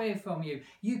taken away from you.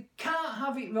 You can't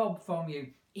have it robbed from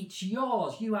you. It's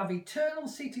yours. You have eternal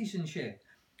citizenship.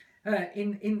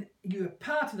 You're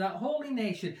part of that holy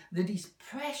nation that is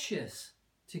precious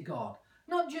to God.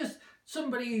 Not just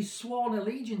somebody who's sworn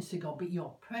allegiance to God, but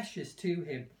you're precious to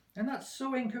him. And that's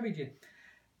so encouraging.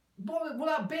 What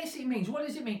that basically means, what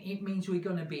does it mean? It means we're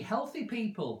going to be healthy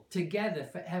people together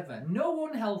forever. No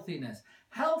unhealthiness.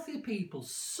 Healthy people,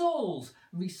 souls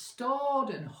restored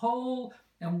and whole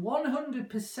and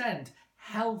 100%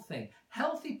 healthy.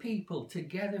 Healthy people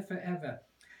together forever.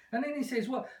 And then he says,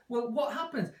 well, what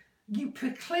happens? You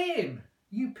proclaim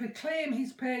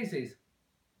his praises.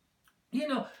 You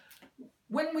know,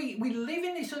 when we live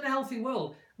in this unhealthy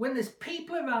world, when there's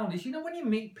people around us, you know, when you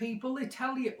meet people, they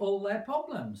tell you all their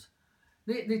problems.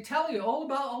 They tell you all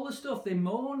about all the stuff. They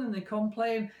moan and they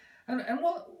complain. And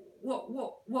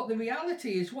what the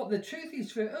reality is, what the truth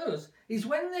is for us, is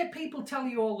when the people tell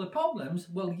you all the problems,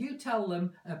 well, you tell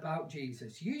them about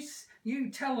Jesus. You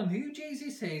tell them who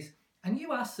Jesus is, and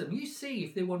you ask them, you see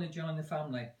if they want to join the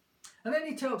family. And then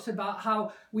he talks about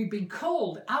how we've been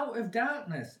called out of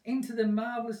darkness into the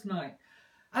marvellous light.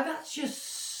 And that's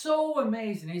just so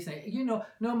amazing, isn't it? You know,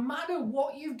 no matter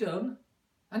what you've done,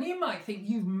 and you might think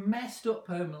you've messed up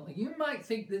permanently. You might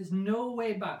think there's no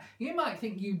way back. You might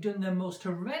think you've done the most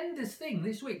horrendous thing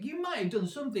this week. You might have done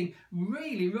something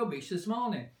really rubbish this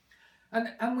morning.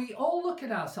 And we all look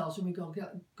at ourselves and we go,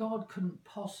 God couldn't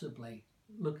possibly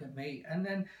look at me. And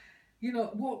then, you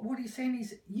know, what he's saying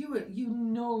is, you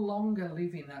no longer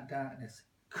live in that darkness.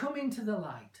 Come into the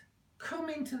light. Come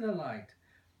into the light.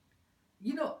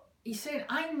 You know, he's saying,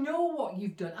 I know what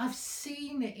you've done. I've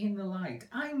seen it in the light.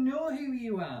 I know who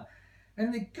you are.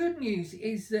 And the good news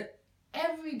is that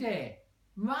every day,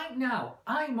 right now,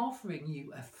 I'm offering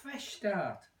you a fresh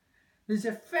start. There's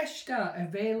a fresh start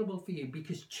available for you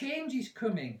because change is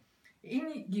coming.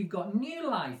 You've got new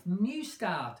life, new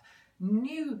start,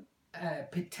 new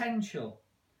potential.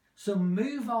 So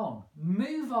move on.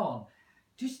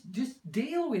 Just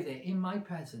deal with it in my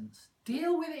presence.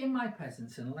 Deal with it in my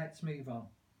presence and let's move on.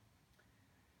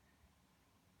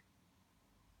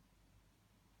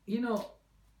 You know,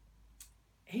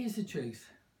 here's the truth.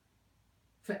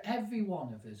 For every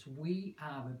one of us, we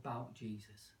are about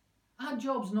Jesus. Our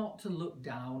job's not to look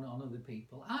down on other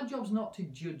people. Our job's not to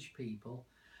judge people.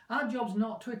 Our job's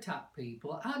not to attack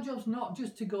people. Our job's not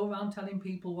just to go around telling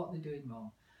people what they're doing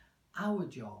wrong. Our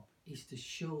job is to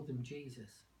show them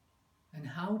Jesus. And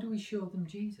how do we show them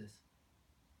Jesus?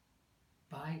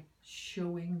 By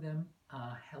showing them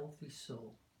our healthy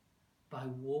soul. By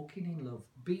walking in love,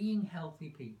 being healthy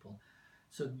people.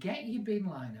 So get your bin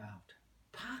liner out.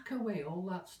 Pack away all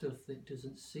that stuff that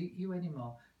doesn't suit you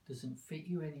anymore, doesn't fit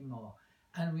you anymore.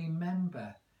 And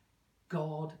remember,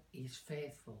 God is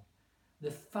faithful.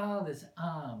 The Father's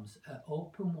arms are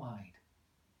open wide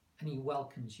and he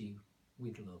welcomes you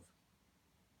with love.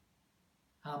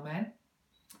 Amen.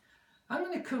 I'm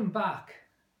going to come back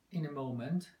in a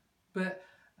moment, but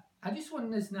I just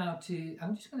want us now to,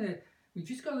 we've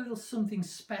just got a little something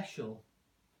special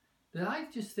that I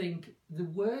just think the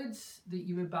words that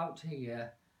you're about to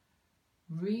hear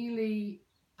really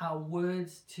are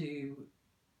words to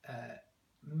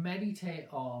meditate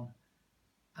on,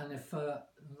 and for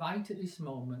right at this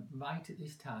moment, right at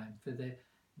this time, for the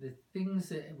things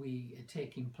that we are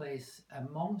taking place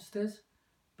amongst us,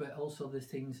 but also the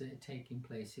things that are taking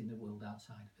place in the world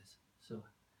outside of us. So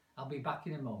I'll be back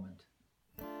in a moment.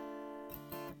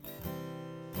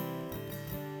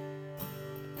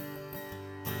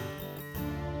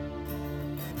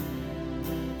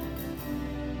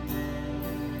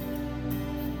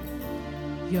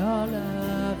 Your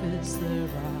love is the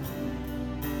rock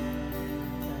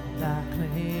that I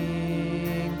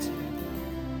cling to.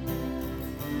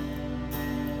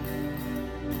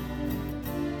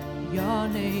 Your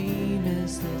name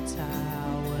is the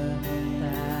tower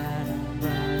that I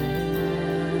run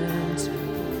into.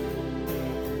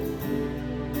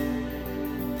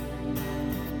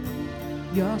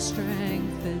 Your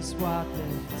strength is what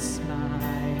lifts my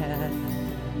head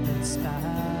in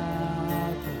spite.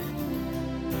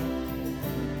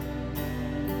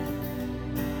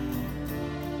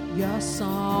 Your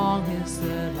song is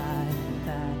the light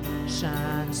that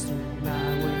shines through my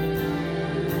window.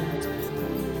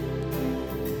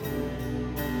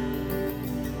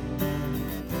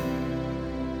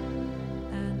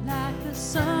 And like the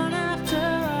sun after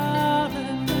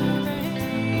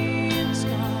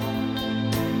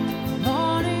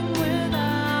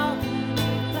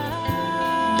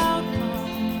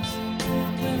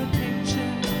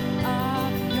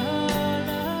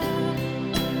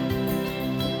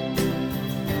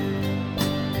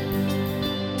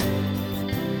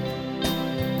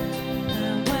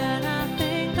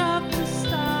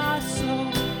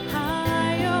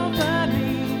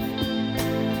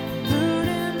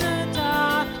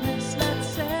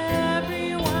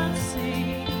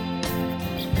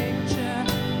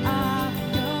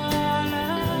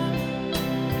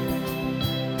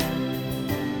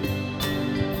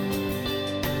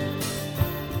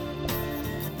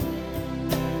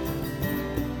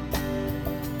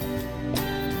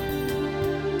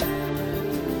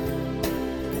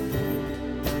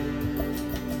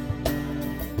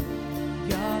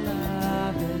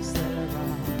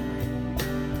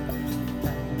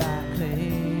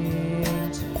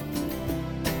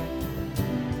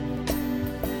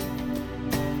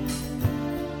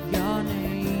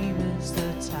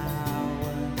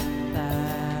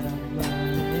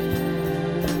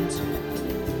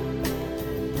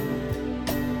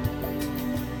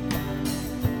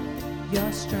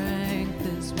strength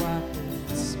is what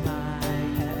lifts my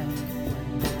head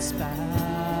when it's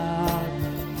bowed.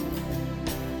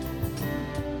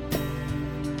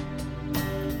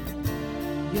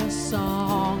 Your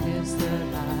song is the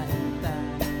light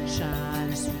that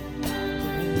shines through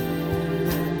the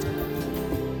wind.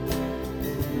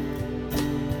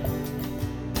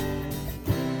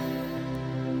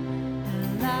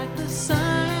 And like the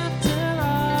sun after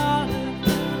all of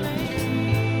the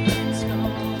rain's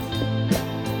gone,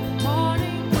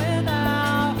 morning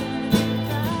without any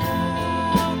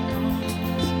cloud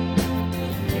comes, the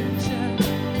picture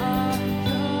of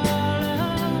your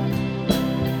love.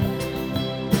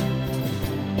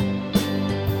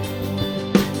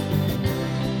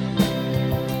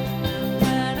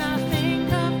 When I think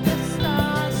of the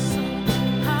stars so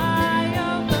high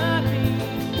over me,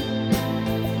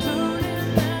 moon in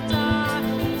the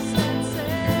darkness lets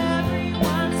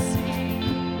everyone see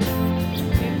the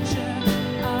picture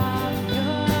of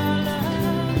your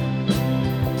love.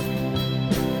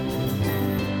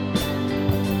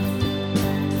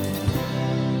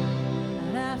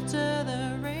 And after the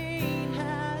rain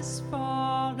has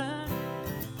fallen,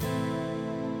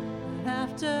 and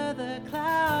after the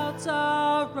clouds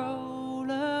all roll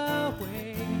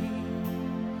away,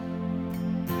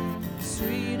 the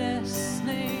sweetest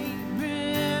name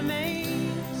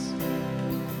remains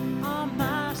on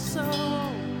my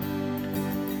soul.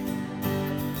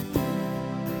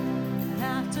 And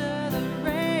after the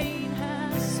rain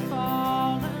has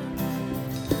fallen,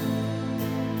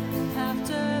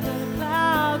 after the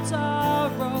clouds all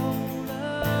roll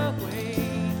away,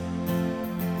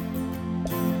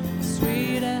 the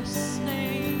sweetest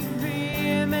name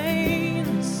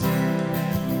remains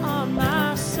on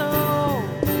my soul.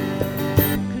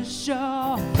 'Cause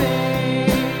you're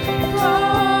faithful,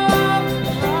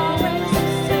 you're always the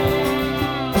same.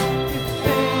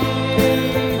 You're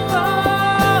faithful,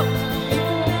 you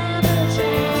never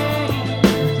change.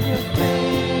 You're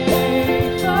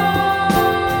faithful,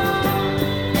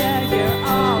 yeah, you're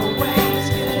always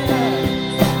good.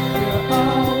 You're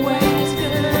always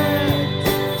good.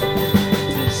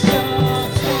 'Cause you're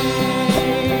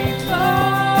faithful,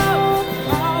 you're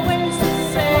always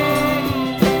the same.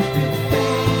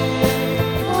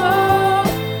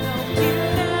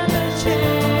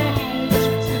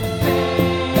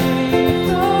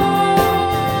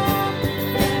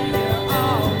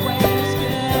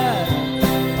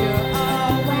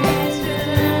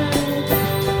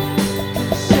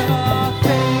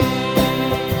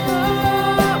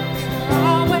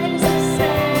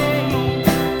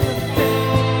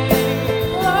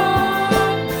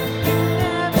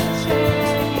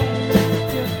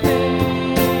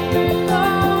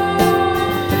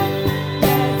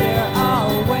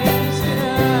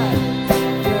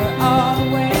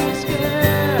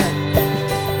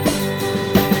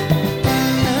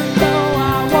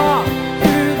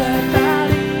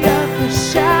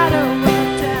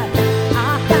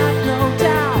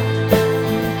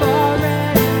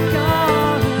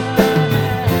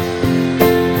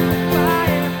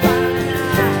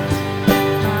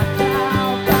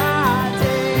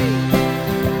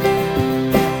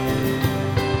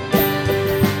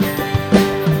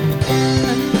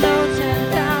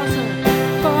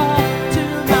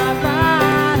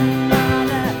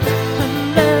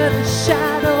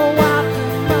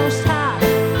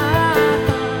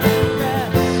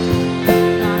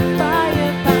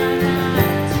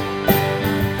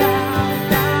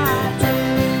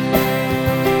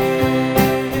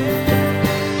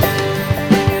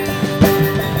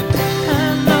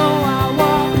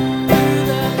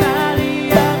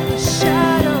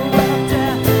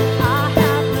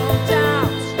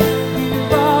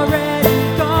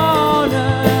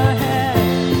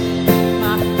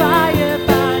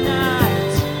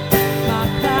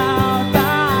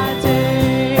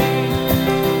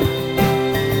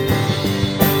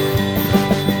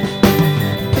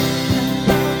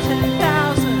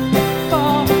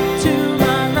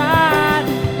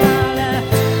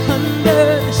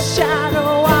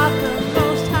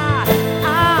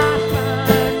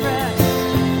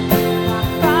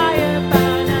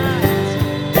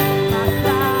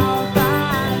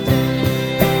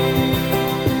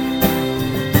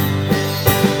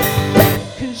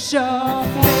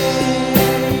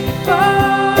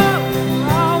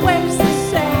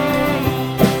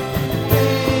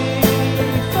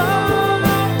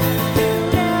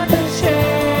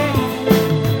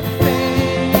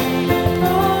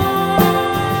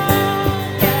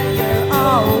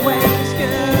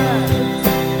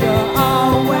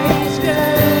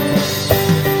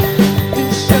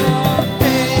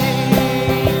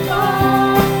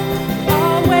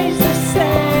 Always the same.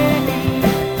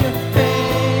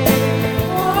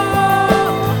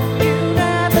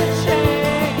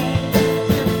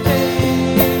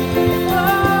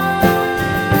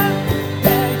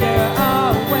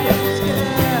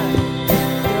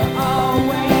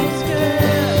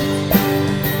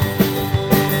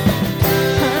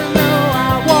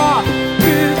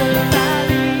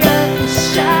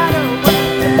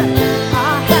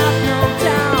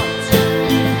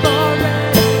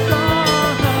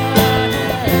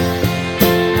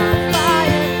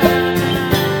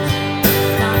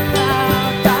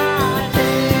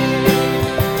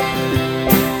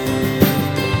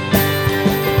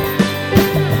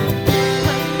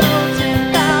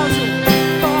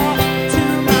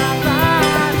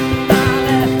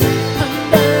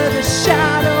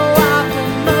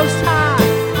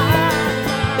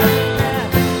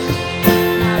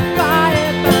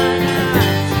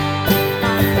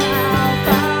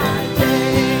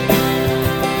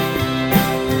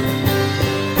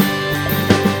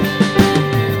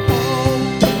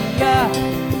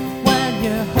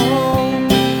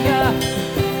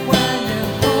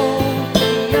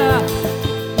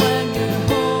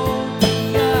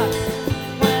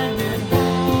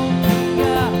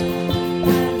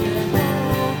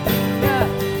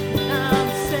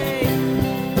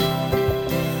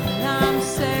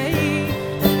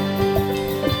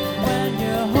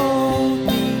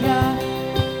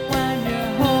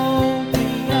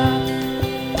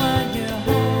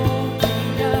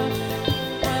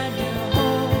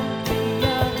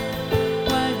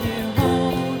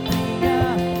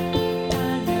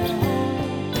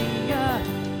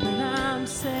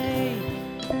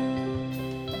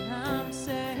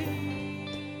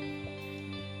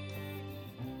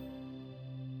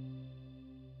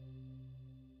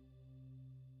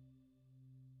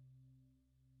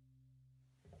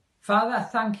 Father, I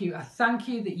thank you. I thank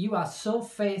you that you are so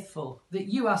faithful, that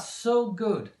you are so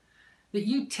good, that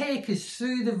you take us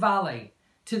through the valley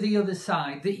to the other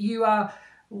side, that you are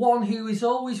one who is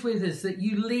always with us, that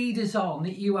you lead us on,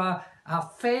 that you are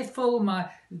faithful,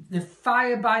 the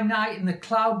fire by night and the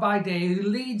cloud by day, who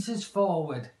leads us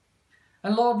forward.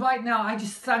 And Lord, right now, I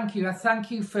just thank you. I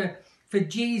thank you for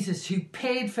Jesus who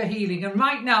paid for healing. And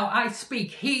right now, I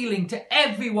speak healing to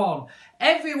everyone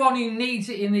who needs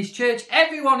it in this church,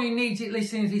 everyone who needs it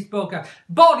listening to this program.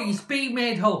 Bodies be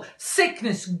made whole.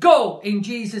 Sickness go in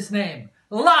Jesus' name.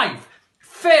 Life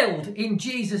filled in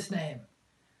Jesus' name.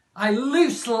 I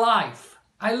loose life.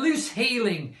 I loose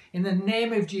healing in the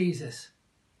name of Jesus.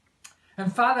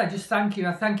 And Father, I just thank you.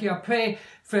 I thank you. I pray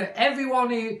for everyone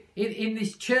who in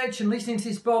this church and listening to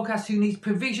this broadcast who needs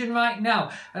provision right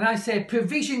now. And I say,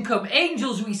 provision come.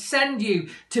 Angels, we send you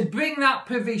to bring that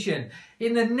provision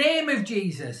in the name of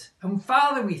Jesus. And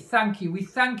Father, we thank you. We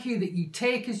thank you that you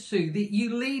take us through, that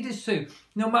you lead us through.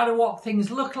 No matter what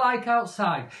things look like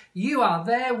outside, you are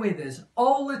there with us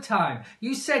all the time.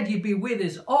 You said you'd be with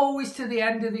us always to the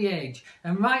end of the age.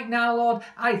 And right now, Lord,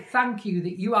 I thank you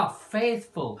that you are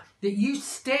faithful, that you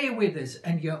stay with us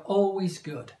and you're always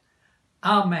good.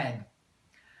 Amen.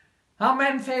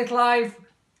 Amen, Faith Live.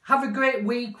 Have a great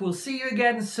week. We'll see you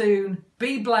again soon.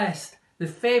 Be blessed. The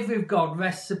favour of God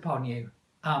rests upon you.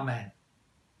 Amen.